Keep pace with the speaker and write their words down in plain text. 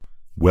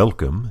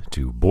Welcome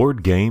to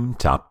Board Game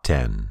Top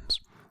Tens,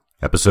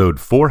 episode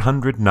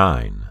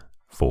 409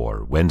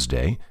 for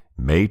Wednesday,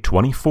 May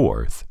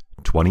 24th,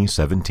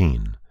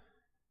 2017.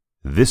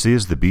 This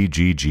is the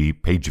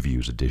BGG Page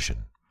Views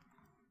edition.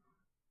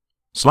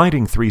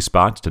 Sliding 3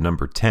 spots to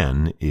number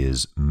 10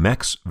 is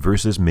Mechs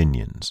vs.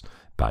 Minions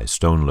by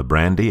Stone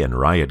LeBrandy and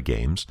Riot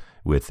Games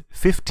with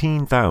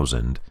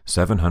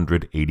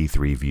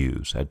 15,783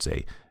 views. That's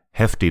a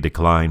hefty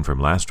decline from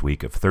last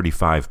week of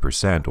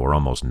 35% or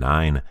almost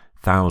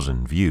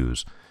 9,000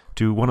 views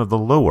to one of the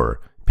lower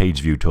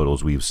page view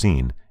totals we've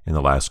seen in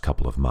the last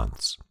couple of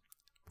months.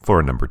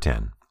 For number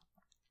 10.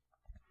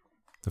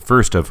 The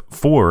first of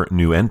 4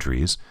 new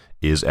entries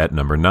is at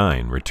number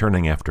 9,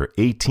 returning after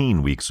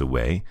 18 weeks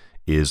away,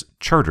 is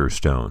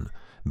Charterstone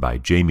by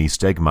Jamie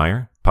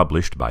Stegmaier,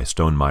 published by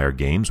Stonemaier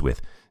Games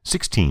with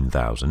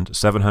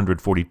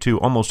 16,742,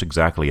 almost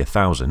exactly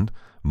 1,000,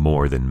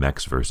 more than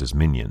Mechs vs.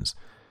 Minions.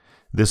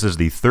 This is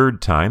the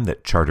third time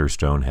that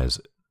Charterstone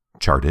has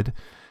charted.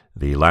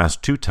 The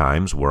last 2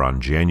 times were on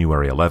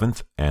January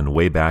 11th and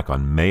way back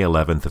on May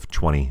 11th of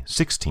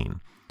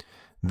 2016.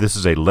 This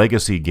is a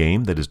legacy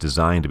game that is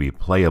designed to be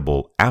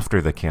playable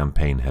after the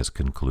campaign has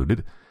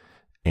concluded,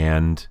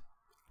 and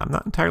I'm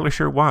not entirely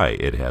sure why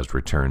it has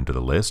returned to the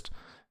list.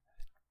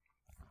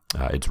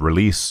 Its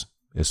release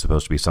is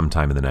supposed to be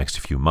sometime in the next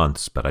few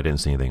months, but I didn't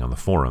see anything on the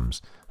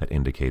forums that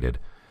indicated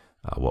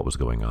what was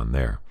going on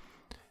there.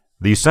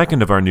 The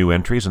second of our new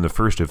entries and the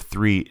first of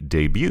 3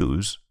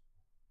 debuts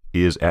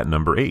is at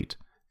number 8,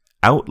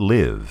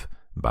 Outlive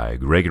by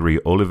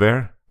Gregory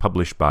Oliver,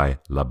 published by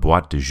La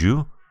Boîte de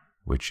Jeux,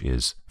 which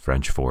is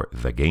French for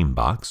The Game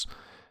Box.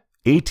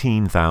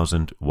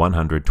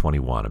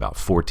 18,121, about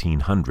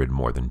 1,400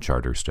 more than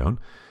Charterstone.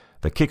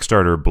 The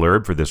Kickstarter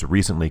blurb for this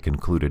recently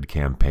concluded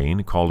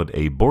campaign called it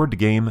a board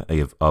game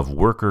of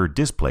worker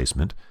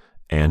displacement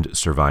and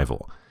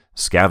survival.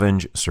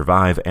 Scavenge,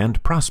 survive,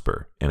 and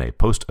prosper in a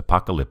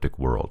post-apocalyptic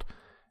world.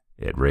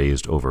 It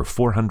raised over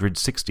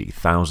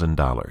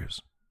 $460,000.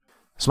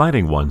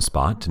 Sliding 1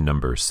 spot to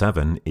number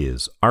 7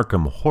 is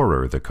Arkham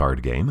Horror the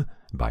Card Game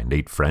by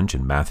Nate French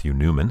and Matthew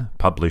Newman,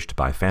 published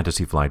by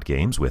Fantasy Flight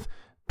Games with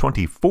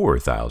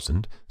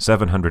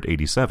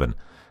 24,787.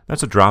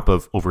 That's a drop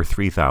of over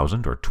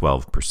 3,000 or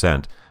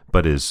 12%,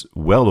 but is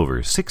well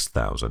over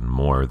 6,000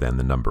 more than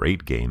the number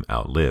 8 game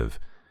Outlive.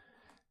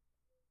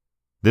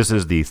 This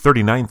is the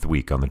 39th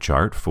week on the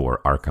chart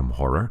for Arkham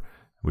Horror,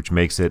 which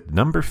makes it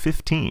number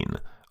 15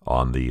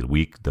 on the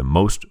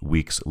most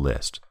weeks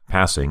list,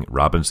 passing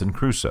Robinson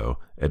Crusoe,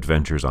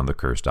 Adventures on the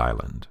Cursed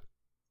Island.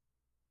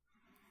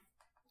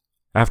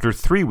 After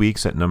 3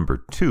 weeks at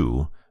number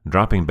 2,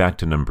 dropping back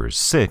to number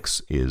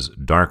 6 is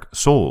Dark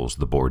Souls,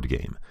 the board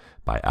game,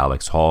 by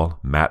Alex Hall,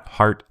 Matt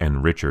Hart,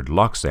 and Richard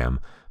Loxam,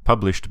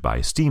 published by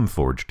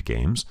Steamforged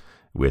Games,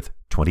 with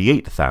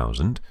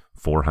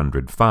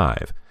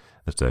 28,405.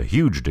 That's a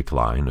huge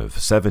decline of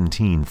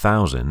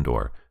 17,000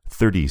 or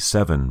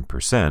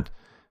 37%,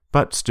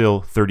 but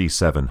still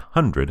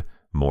 3,700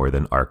 more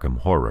than Arkham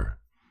Horror.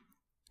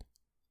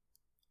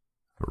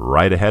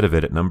 Right ahead of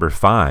it at number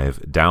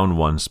 5, down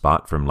 1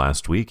 spot from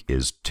last week,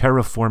 is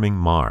Terraforming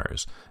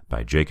Mars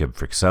by Jacob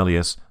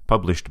Frixelius,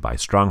 published by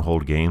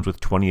Stronghold Games with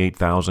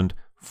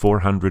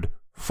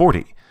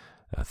 28,440.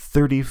 A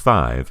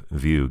 35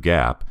 view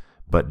gap,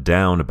 but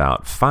down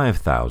about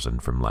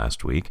 5,000 from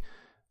last week,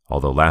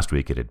 although last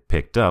week it had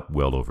picked up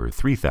well over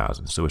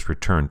 3,000, so it's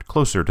returned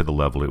closer to the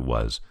level it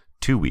was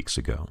 2 weeks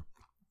ago.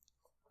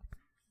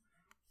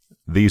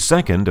 The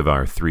second of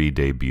our 3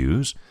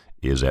 debuts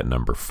is at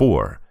number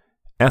 4,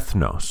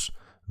 Ethnos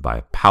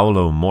by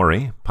Paolo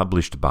Mori,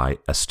 published by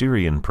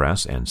Asterion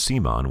Press and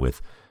Simon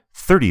with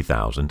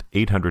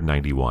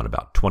 30,891,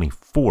 about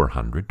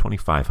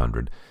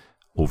 2,500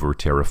 over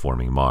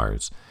Terraforming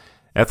Mars.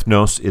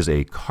 Ethnos is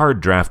a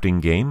card drafting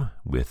game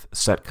with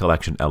set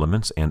collection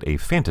elements and a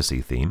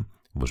fantasy theme.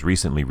 It was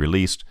recently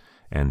released,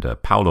 and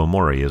Paolo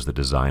Mori is the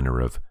designer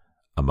of,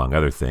 among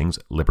other things,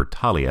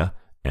 Libertalia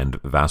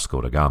and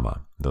Vasco da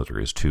Gama. Those are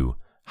his 2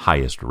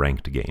 highest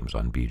ranked games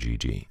on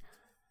BGG.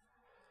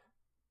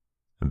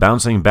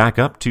 Bouncing back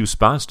up 2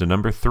 spots to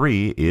number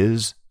 3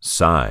 is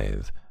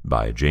Scythe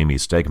by Jamie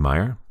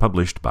Stegmaier,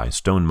 published by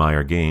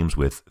Stonemaier Games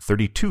with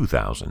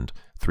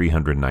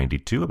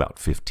 32,392, about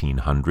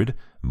 1,500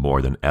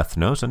 more than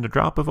Ethnos, and a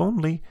drop of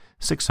only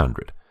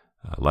 600,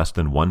 less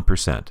than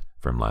 1%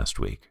 from last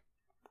week.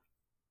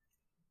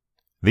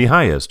 The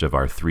highest of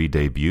our 3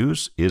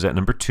 debuts is at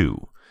number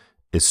 2,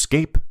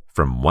 Escape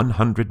from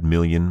 100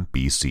 Million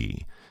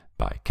BC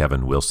by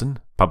Kevin Wilson,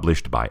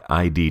 published by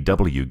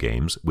IDW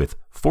Games with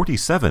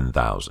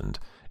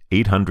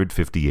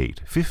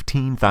 47,858,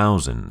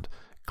 15,000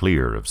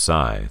 clear of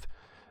Scythe,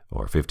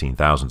 or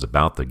 15,000's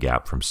about the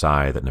gap from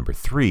Scythe at number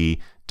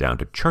 3 down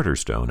to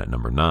Charterstone at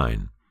number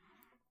 9.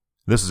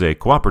 This is a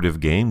cooperative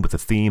game with a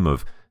theme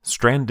of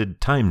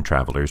stranded time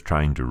travelers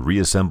trying to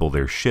reassemble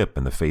their ship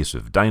in the face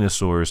of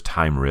dinosaurs,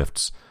 time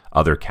rifts,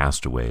 other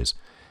castaways.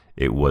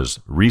 It was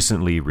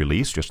recently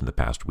released just in the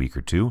past week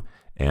or two,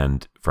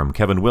 and from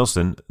Kevin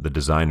Wilson, the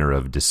designer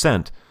of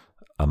Descent,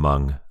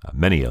 among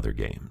many other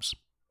games.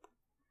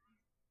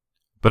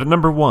 But at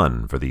number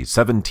 1 for the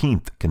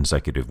 17th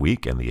consecutive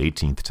week and the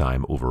 18th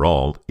time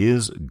overall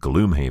is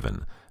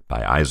Gloomhaven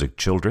by Isaac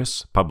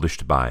Childress,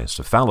 published by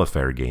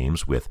Cephalofair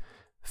Games with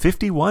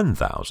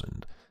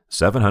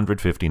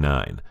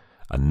 51,759.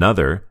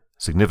 Another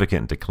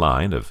significant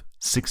decline of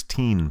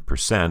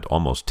 16%,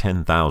 almost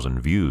 10,000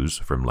 views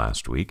from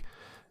last week.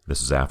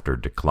 This is after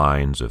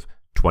declines of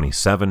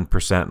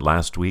 27%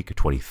 last week,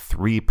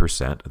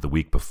 23% the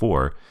week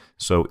before.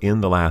 So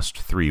in the last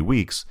 3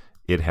 weeks,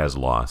 it has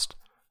lost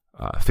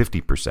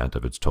 50%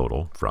 of its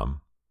total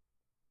from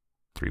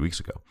 3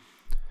 weeks ago.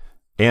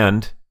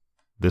 And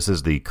this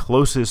is the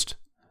closest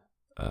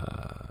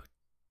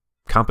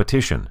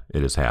competition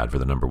it has had for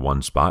the number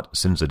 1 spot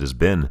since it has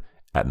been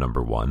at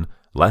number 1.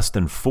 Less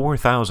than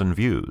 4,000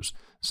 views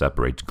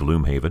separates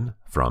Gloomhaven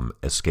from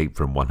Escape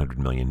from 100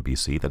 Million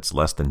BC. That's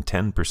less than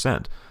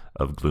 10%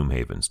 of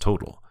Gloomhaven's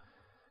total.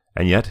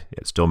 And yet,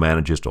 it still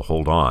manages to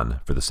hold on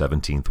for the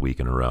 17th week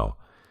in a row.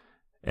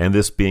 And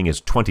this being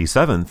its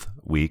 27th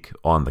week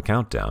on the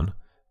countdown,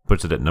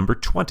 puts it at number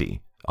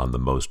 20 on the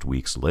most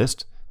weeks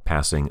list,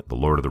 passing The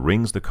Lord of the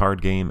Rings, the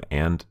card game,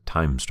 and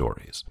Time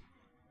Stories.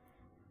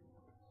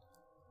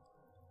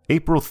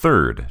 April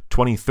 3rd,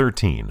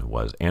 2013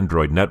 was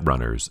Android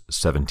Netrunner's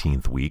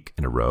 17th week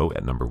in a row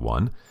at number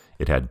 1.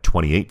 It had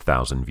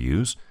 28,000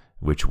 views,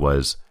 which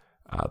was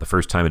the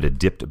first time it had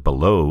dipped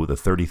below the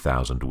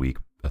 30,000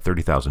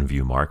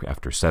 view mark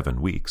after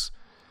 7 weeks.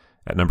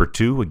 At number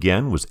 2,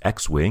 again, was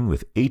X-Wing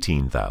with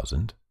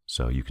 18,000.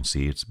 So you can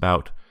see it's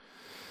about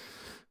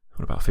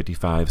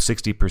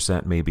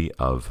 55-60% maybe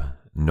of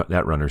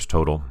Netrunner's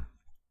total.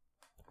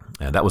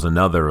 And that was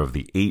another of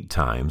the 8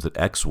 times that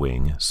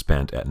X-Wing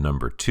spent at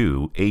number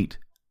 2, 8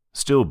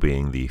 still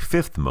being the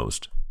 5th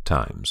most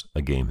times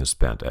a game has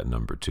spent at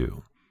number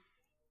 2.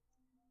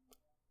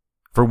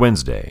 For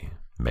Wednesday,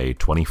 May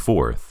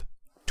 24th,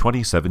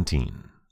 2017.